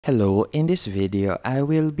Hello, in this video I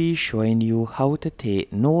will be showing you how to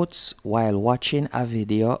take notes while watching a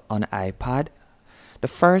video on iPad. The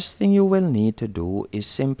first thing you will need to do is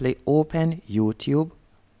simply open YouTube.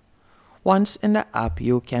 Once in the app,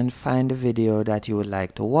 you can find the video that you would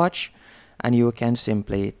like to watch and you can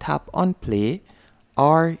simply tap on play,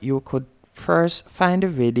 or you could first find the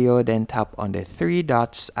video, then tap on the three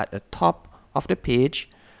dots at the top of the page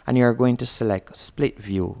and you are going to select split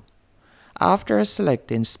view. After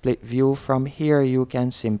selecting split view, from here you can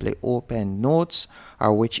simply open notes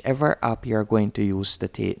or whichever app you're going to use to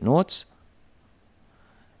take notes.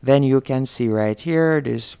 Then you can see right here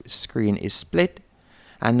this screen is split,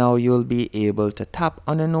 and now you'll be able to tap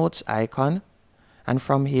on the notes icon, and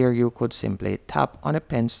from here you could simply tap on a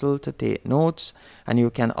pencil to take notes, and you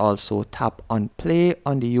can also tap on play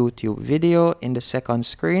on the YouTube video in the second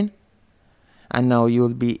screen, and now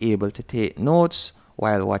you'll be able to take notes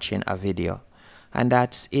while watching a video. And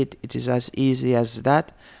that's it. It is as easy as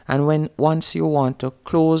that. And once you want to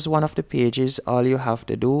close one of the pages, all you have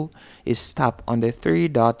to do is tap on the three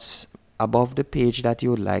dots above the page that you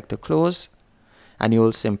would like to close, and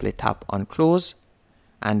you'll simply tap on close,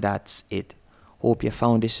 and that's it. Hope you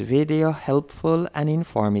found this video helpful and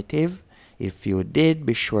informative. If you did,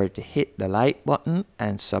 be sure to hit the like button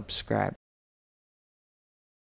and subscribe.